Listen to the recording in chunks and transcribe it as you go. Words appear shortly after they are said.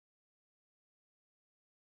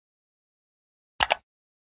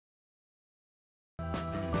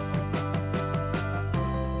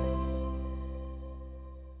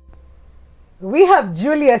We have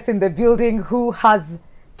Julius in the building who has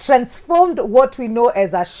transformed what we know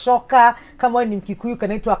as a shocker, kama ni Mkikuyu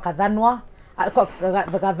kanaitwa kadhanwa,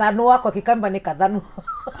 kadhanwa kwa Kikamba ni kadhanwa,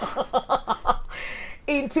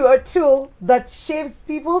 into a tool that shaves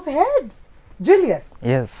people's heads. Julius.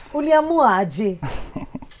 Yes. Uliamua aje?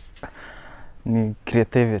 Ni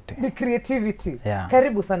creativity. Ni creativity. Yeah.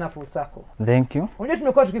 Karibu sana Fusako. Thank you. Unajua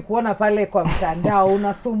tumekuwa tukikuona pale kwa mtandao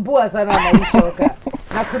unasumbua sana na hii shoka.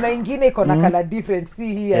 Na kuna ingine iko na color different,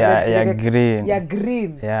 see hii ya green. Ya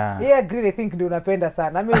green. Yeah. Yeah, green I think ndio unapenda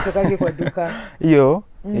sana. Mimi nitokangi kwa duka. Hiyo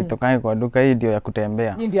itokangi kwa duka, hii ndio ya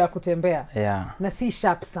kutembea. Hii ndio ya kutembea. Yeah. Na si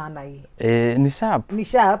sharp sana hii. Ni sharp. Ni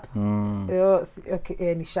sharp.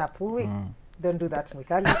 Okay, ni sharp. Don't do that,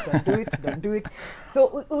 Mikali. Don't do it.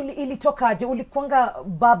 So ilitoka aje? Ulikuanga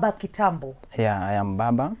baba kitambo? Yeah, I am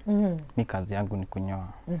baba. Mi kazi yangu ni kunyoa.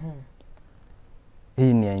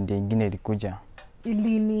 Hii ni idea ingine ilikuja.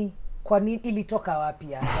 Ilini? Kwa nini ilitoka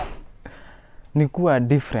wapi hapa? Ni kuwa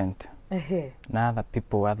different. Na other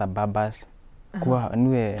people, other babas. Kuwa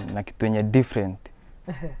niwe na kitu yenye different.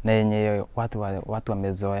 Na yenye watu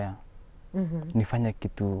wamezoea. Nifanye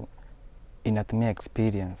kitu inatumia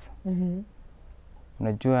experience.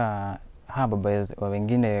 Unajua baba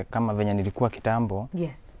wengine kama venye nilikuwa kitambo.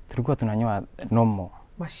 Yes. Tulikuwa tunanyoa normal.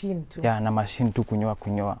 Machine tu. Yeah, na machine tu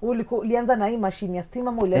kunyoa. Ulianza na hii machine ya steam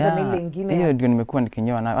ama ulianza na ile nyingine? Hiyo ndio nimekuwa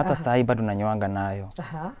nikinyoa nayo. Hata saa hii bado nanyoanga nayo.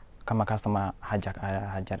 Kama customer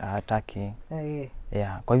hataki.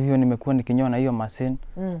 Yeah, kwa hivyo nimekuwa nikinyoa na hiyo machine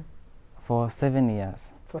for 7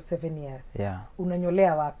 years. For 7 years. Yeah.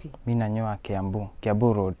 Unanyolea wapi? Mimi nanyoa Kiambu Road.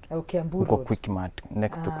 Kiambu Road. Huko Quickmart,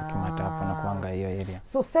 next to Quickmart hapo na kuanga hiyo area.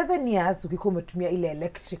 So 7 years ukikuwa umetumia ile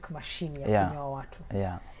electric machine ya kunyoa watu.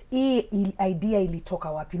 Yeah. Hii idea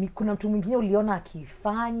ilitoka wapi? Ni kuna mtu mwingine uliona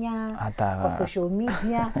akifanya kwa social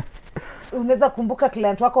media? Unaweza kumbuka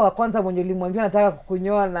client wako wa kwanza mwenye ulimwambia nataka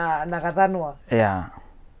kukunyoa na kadhanwa? Yeah.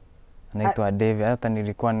 Anaitwa David. Hata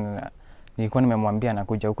nilikuwa nimemwambia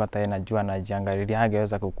nakuja huko, hata yeye najua anajiangalilia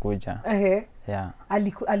hangeweza kukuja. Yeah.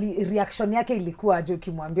 Reaction yake ilikuwa aje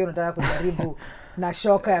ukimwambia unataka kujaribu na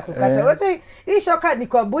shoka ya kukata? Unajua hii shoka ni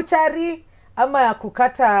kwa butchery ama ya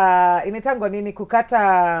kukata, inaitangwa nini,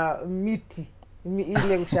 kukata miti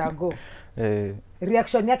ile ushago.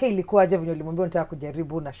 Reaction yake ilikuwa aje venye ulimwambia unataka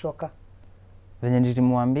kujaribu na shoka? Venye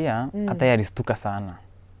nilimwambia hata yeye alistuka sana.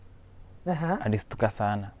 Alistuka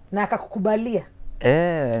sana. Na akakukubalia?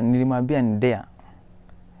 Nilimwambia ni there.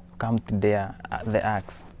 Come to there, the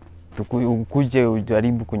axe. Tukuje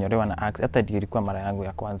ujaribu kunyolewa na axe. Hata ndio ilikuwa mara yangu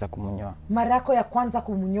ya kwanza kumnyoa. Mara yako ya kwanza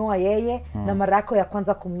kumnyoa yeye na mara yako ya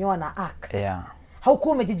kwanza kumnyoa na axe? Yeah.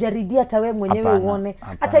 Haukuwa umejijaribia hata wewe mwenyewe uone?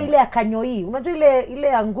 Hata ile ya kanyoi, unajua ile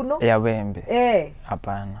ya nguno? Ya wembe.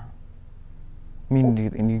 Hapana. Mimi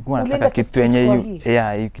nilikuwa nataka kitu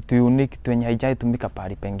yenye kitu unique, kitu yenye haijatumika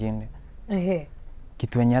pale pengine.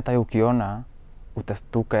 Kitu yenye hata ukiona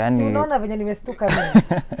utastuka, yani. Si unaona venye nimestuka mimi?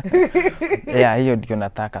 Yeah, hiyo ndio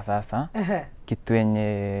nataka sasa. Kitu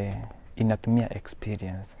yenye inatumia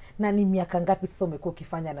experience. Na ni miaka ngapi sasa umekuwa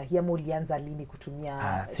ukifanya na hii, ama ulianza lini kutumia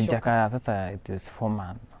shoka? Sijakaa sasa, it is 4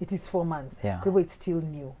 months. It is 4 months. Yeah. Kwa hivyo it's still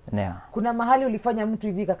new. Yeah. Kuna mahali ulifanya mtu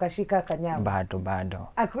hivi kakashika kanyama? Bado.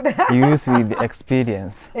 Hakuna. Use with the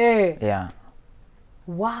experience. Yeah.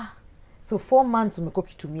 Wow. So 4 months umekuwa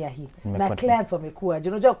ukitumia hii. Na clients wamekuwa,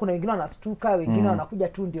 unajua kuna wengine wanastuka, wengine wanakuja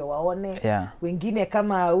tu ndio waone. Yeah. Wengine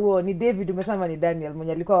kama huo ni David, umesema ni Daniel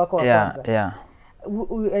mwenye alikuwa wako wa kwanza. Yeah.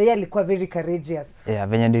 Yeye alikuwa very courageous. Yeah,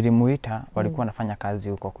 venye nilimuita walikuwa wanafanya kazi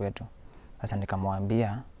huko kwetu. Sasa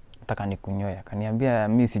nikamwambia nataka nikunyoe. Akaniambia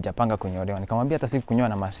mimi sijapanga kunyolewa. Nikamwambia hata si kunyoa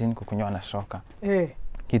na machine, kunyoa na shoka.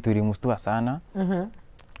 Kitu ilimstua sana.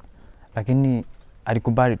 Lakini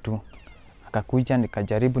alikubali tu. Akakuja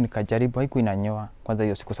nikajaribu haiku inanyoa. Kwanza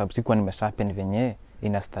hiyo siku sababu sikuwa nimeshapen venye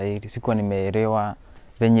inastahili. Sikuwa nimeelewa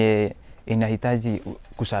venye inahitaji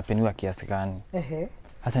kushapeniwa kiasi gani.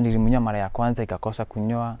 Sasa nilimnyoa mara ya kwanza ikakosa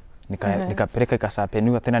kunyoa, nikapeleka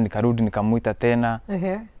ikashapeniwa tena, nikarudi nikamuita tena.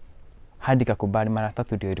 Hadi kakubali mara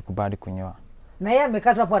 3 ndio ilikubali kunyoa. Na yeye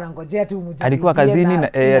amekata hapo anangojea tu mjaribu. Alikuwa kazini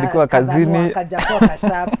alikuwa kazini. Akajapoa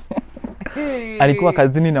kashap. Alikuwa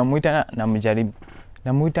kazini na muita na mjaribu.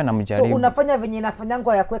 So unafanya venye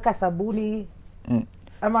inafanyangwa ya kuweka sabuni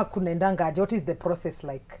ama kunaendanga aje? What is the process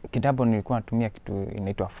like? Kitambo nilikuwa natumia kitu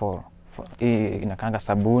inaitwa inakaanga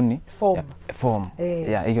sabuni. Foam.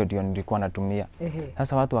 Yeah, hiyo ndio nilikuwa natumia.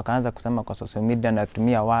 Sasa watu wakaanza kusema kwa social media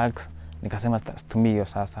natumia wax. Nikasema situmii hiyo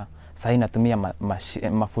sasa. Sasa natumia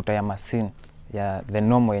mafuta ya machine ya the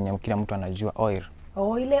normal yenye kila mtu anajua, oil.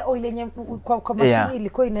 Ile oil yenye kwa machine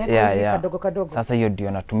ilikuwa inaweka kadogo. Sasa hiyo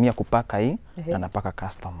ndio natumia kupaka hii na napaka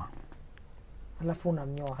customer. Alafu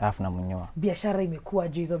unamnyoa. Alafu namnyoa. Biashara imekuwa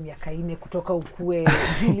juu hizo miaka 4 kutoka ukue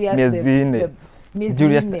Julius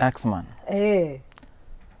Julius the Axman.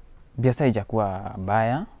 Biashara haijakuwa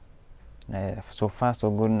mbaya. Na so far so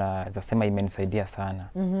good, na nasema imenisaidia sana.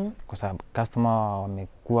 Kwa sababu customer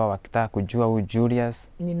wamekuwa wakitaka kujua huyu Julius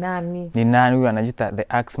ni nani. Ni nani huyu anajiita the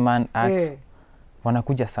Axman Axe.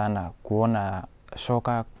 Wanakuja sana kuona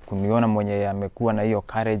shoka, kuniona mwenye amekuwa na hiyo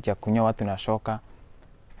courage ya kunyoa watu na shoka.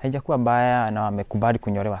 Haijakuwa baya na wamekubali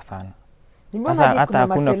kunyolewa sana. Nimeona hata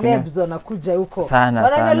kuna celebs wanakuja huko.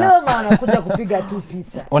 Wananyolewa ama wanakuja kupiga tu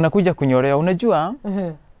picha. Wanakuja kunyolewa. Unajua?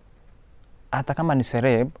 Hata kama ni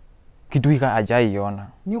celeb, kitu hiki hajaiona.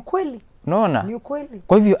 Ni ukweli. Unaona? Ni ukweli.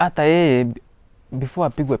 Kwa hivyo hata yeye before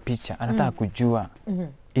apigwe picha anataka kujua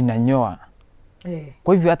inanyoa.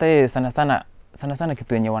 Kwa hivyo hata yeye sana sana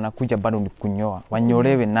kitu yenye wanakuja bado ni kunyoa.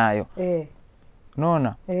 Wanyolewe nayo.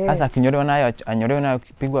 Unaona? Sasa akinyolewa nayo, anyolewe nayo,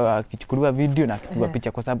 kipigwa, akichukuliwa video na akipigwa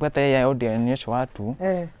picha, kwa sababu hata yeye audio anaonyesha watu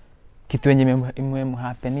kitu yenye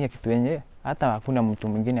imemhapenia, kitu yenye hata hakuna mtu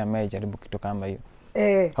mwingine amejaribu kitu kama hiyo.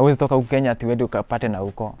 Hawezi toka huko Kenya ati wewe ukapate na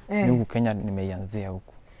huko. Ni huko Kenya nimeianzia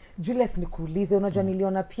huko. Julius, nikuulize, unajua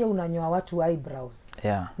niliona pia unanyoa watu eyebrows.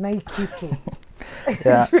 Na hii kitu.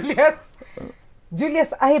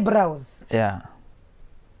 Julius eyebrows.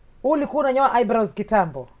 Ulikuwa unanyoa eyebrows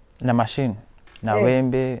kitambo? Na machine. Na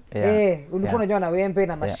wembe. Ulikuwa unanyoa na wembe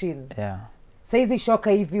na machine. Sasa hizi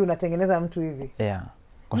shoka hivi unatengeneza mtu hivi.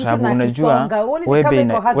 Kwa sababu unajua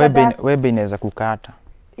wembe inaweza kukata.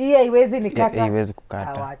 Hii haiwezi nikata. Haiwezi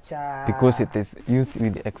kukata. Awacha. Because it is used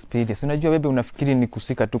with experience. Unajua wembe unafikiri ni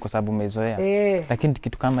kusika tu kwa sababu umezoea. Lakini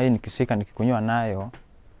kitu kama hii nikishika nikikunyoa nayo,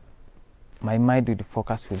 my mind will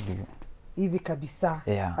focus with you. Hivi kabisa.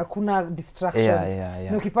 Hakuna distractions.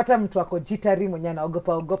 Na ukipata mtu wako jitari mwenye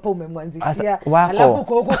anaogopa umemwanzishia, alafu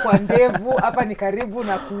uko huko kwa ndevu, hapa ni karibu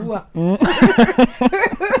na kuua.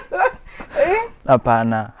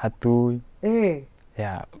 Hapana, hatui.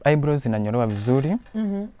 Eyebrows inanyolewa vizuri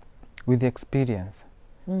with experience.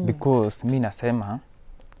 Because mimi nasema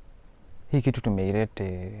hii kitu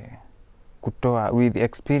tumeilete kutoa with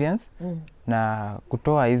experience na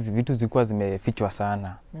kutoa hizi vitu zilikuwa zimefichwa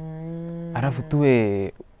sana. Alafu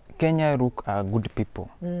tuwe Kenya look good people.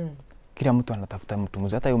 Kila mtu anatafuta mtu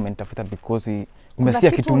mzuri. Hata yeye umenitafuta because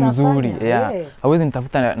umesikia kitu mzuri. Hawezi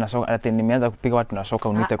nitafuta na shoka ati nimeanza kupiga watu na shoka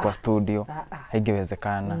unite kwa studio.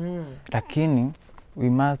 Haingewezekana. Lakini we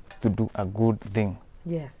must to do a good thing.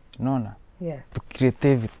 Unaona? To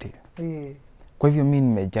creativity. Kwa hivyo mimi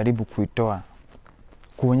nimejaribu kuitoa,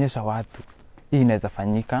 kuonyesha watu hii inaweza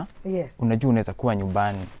fanyika. Unajua unaweza kuwa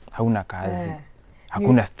nyumbani, hauna kazi.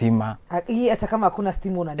 Hakuna stima. Hii hata kama hakuna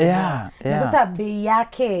stima unanunua. Na sasa bei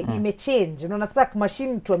yake imechange. Unaona sasa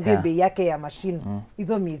machine, tuambie bei yake ya machine.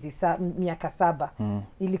 Hizo miaka 7.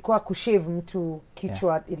 Ilikuwa kushave mtu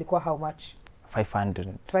kichwa ilikuwa how much?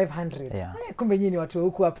 500. Kumbe nyinyi watu wa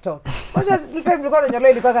huku uptown. Kwanza time nilikuwa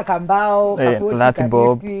nanyolewa ilikuwa kambao,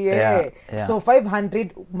 kafuti. So 500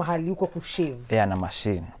 mahali huko kushave.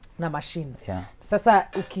 Na machine. Sasa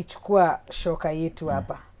ukichukua shoka yetu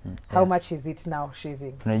hapa, how much is it now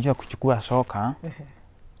shaving? Unajua kuchukua shoka,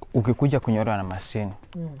 ukikuja kunyolewa na machine,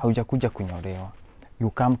 haujakuja kunyolewa. You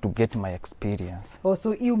come to get my experience.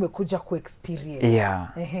 So hii umekuja ku experience.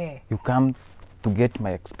 You come to get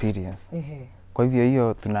my experience. Kwa hivyo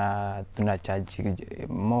hiyo tuna charge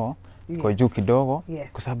more kwa juu kidogo,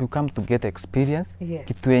 kwa sababu you come to get experience.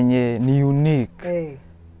 Kitu yenye ni unique.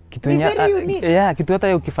 Kitu yenye kitu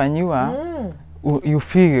hata ukifanyiwa you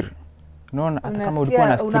feel. Unaona hata kama ulikuwa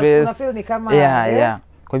na stress. Unafeel ni kama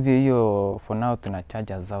Kwa hivyo hiyo for now tuna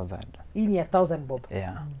charge 1000. Hii ni 1000 bob.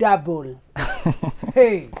 Double.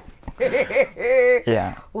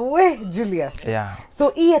 We Julius. So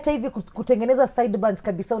hii hata hivi kutengeneza sidebands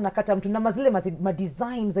kabisa, unakata mtu na mazile ma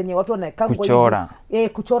designs zenye watu wanaekangwa kuchora.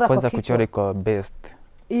 Kuchora kwa kichwa. Kuchora iko best.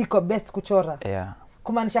 Iko best kuchora.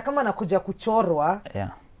 Kumaanisha kama nakuja kuchorwa,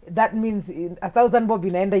 that means 1000 bob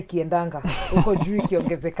inaenda ikiendanga huko juu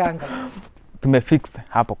ikiongezekanga. Tumefix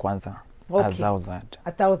hapo kwanza.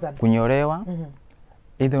 1000. Kunyolewa.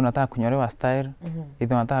 Either unataka kunyolewa style,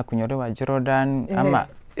 either unataka kunyolewa Jordan ama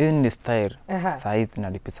any style. Sasa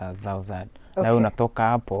tunalipisa 1000. Na unatoka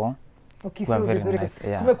hapo ukiwa vizuri.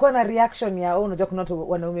 Kumekuwa na reaction ya unajua kuna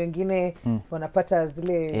watu wanaume wengine wanapata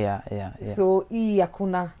zile. So hii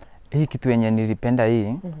hakuna. Hii kitu yenye nilipenda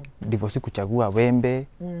hii ndivyo si kuchagua wembe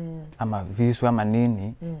ama visu ama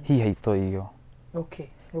nini. Hii haitoi hiyo.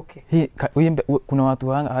 Hii wembe, kuna watu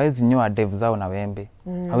hawezi nyoa ndevu zao na wembe.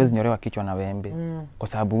 Hawezi nyolewa kichwa na wembe kwa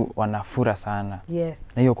sababu wanafura sana.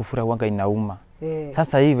 Na hiyo kufura huanga inauma.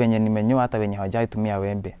 Sasa hii venye nimenyoa hata wenye hawajai tumia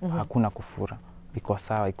wembe, hakuna kufura. Iko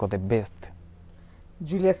sawa, iko the best.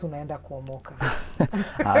 Julius unaenda kuomoka.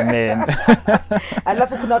 Amen.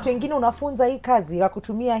 Alafu kuna watu wengine unafunza hii kazi ya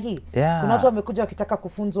kutumia hii. Yeah. Kuna watu wamekuja wakitaka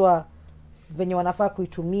kufunzwa venye wanafaa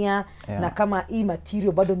kuitumia, na kama hii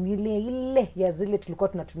material bado ni ile ya zile tulikuwa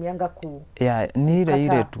tunatumianga ni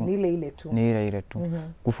ile tu. Ni ile tu. Ni ile tu.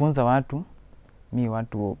 Kufunza watu,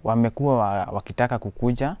 watu wamekuwa wakitaka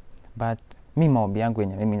kukuja, but maombi yangu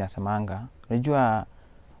yenye mimi nasemanga, unajua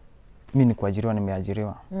mimi ni kuajiriwa,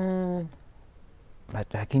 nimeajiriwa.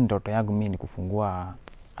 Lakini ndoto yangu mimi ni kufungua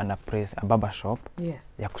a barber shop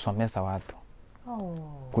ya kusomesa watu.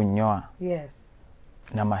 Kunyoa.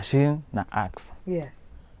 Na machine na axe.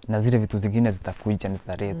 Na zile vitu zingine zitakuja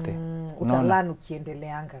nitarete. Utalani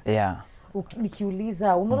ukiendeleanga.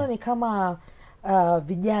 Nikiuliza, unaona ni kama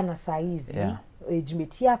vijana saizi, age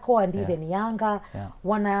mate yako and even younger,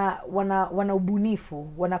 wana ubunifu,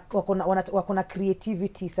 wako na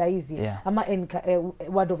creativity saizi, ama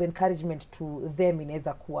word of encouragement to them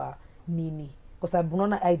inaweza kuwa nini? Kwa sababu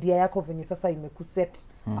unaona idea yako venye sasa imekuset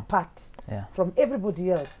apart from everybody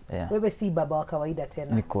else. Wewe si baba wa kawaida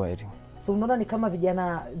tena. Ni kweli. So unaona ni kama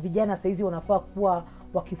vijana saizi wanafaa kuwa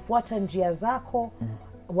wakifuata njia zako,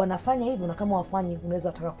 wanafanya hivyo, na kama wafanyi unaweza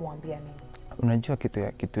utaka kuambia nini? Unajua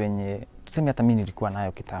kitu yenye tuseme hata mimi nilikuwa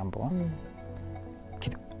nayo kitambo.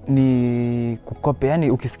 Ni kukope,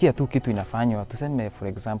 yani ukisikia tu kitu inafanywa, tuseme for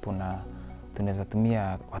example na tunaweza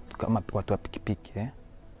tumia watu kama watu wa pikipiki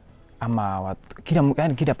ama watu,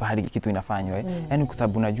 kila pahali kitu inafanywa yani kwa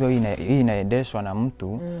sababu unajua hii inaendeshwa na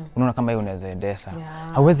mtu, unaona kama hiyo unaweza endesha.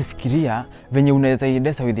 Hauwezi fikiria venye unaweza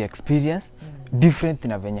endesha with the experience different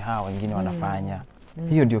na venye hao wengine wanafanya.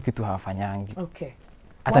 Hiyo ndio kitu hawafanyangi.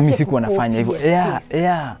 Hata mimi siku wanafanya hivyo.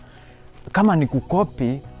 Kama ni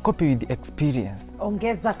copy with the experience.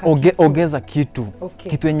 Ongeza kitu.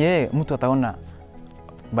 Kitu yenye mtu ataona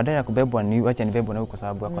badala ya kubebwa ni acha nibebwe na huko, kwa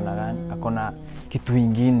sababu akona kitu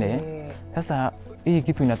kingine. Sasa hii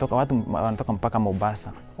kitu inatoka, watu wanatoka mpaka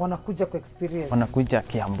Mombasa. Wanakuja ku experience. Wanakuja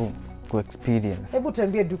Kiambu ku experience. Hebu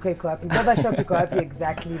tuambie duka iko wapi? Barber shop iko wapi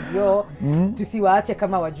exactly? Ndio tusiwaache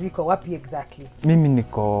kama wajui iko wapi exactly. Mimi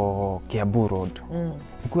niko Kiambu Road.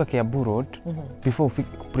 Ukiwa Kiambu Road, before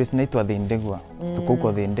place naitwa The Ndegwa. Tuko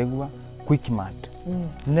huko The Ndegwa, Quickmart.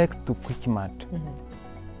 Next to Quickmart.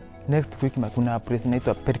 Next to Quickmart kuna place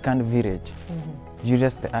naitwa Pelican Village.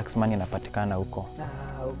 Julius the Axman inapatikana huko.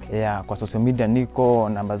 Kwa social media niko,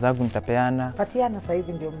 namba zangu nitapeana. Patiana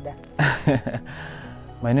saizi ndio muda.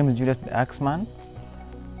 My name is Julius the Axman.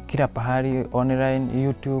 Kila pahali online,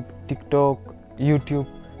 YouTube, TikTok, YouTube,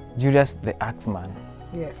 Julius the Axman.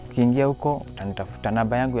 Ukiingia huko utanitafuta.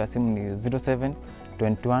 Namba yangu ya simu ni 07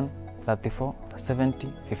 21 34 70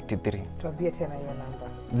 53. Tuambie tena hiyo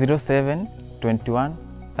namba. 07 21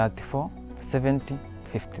 34 70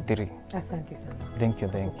 53. Asante sana. Thank you.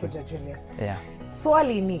 Julius.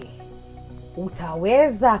 Swali ni,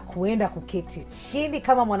 utaweza kuenda kuketi chini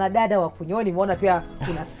kama mwanadada wa kunyoa? Nimeona pia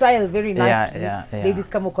una style very nicely. Ladies,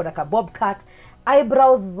 kama uko na bob cut,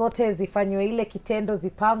 eyebrows zote zifanywe ile kitendo,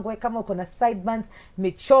 zipangwe. Kama uko na sidebands,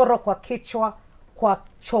 michoro kwa kichwa, kwa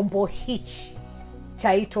chombo hichi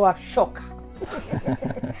chaitwa shoka.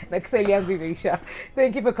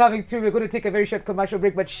 Thank you for coming through. We're going to take a very short commercial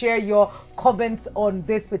break, but share your comments on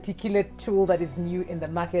this particular tool that is new in the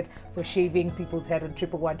market for shaving people's head on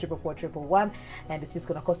 111 444 111, and it's just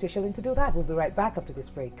going to cost you $1 to do that. We'll be right back after this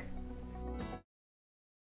break.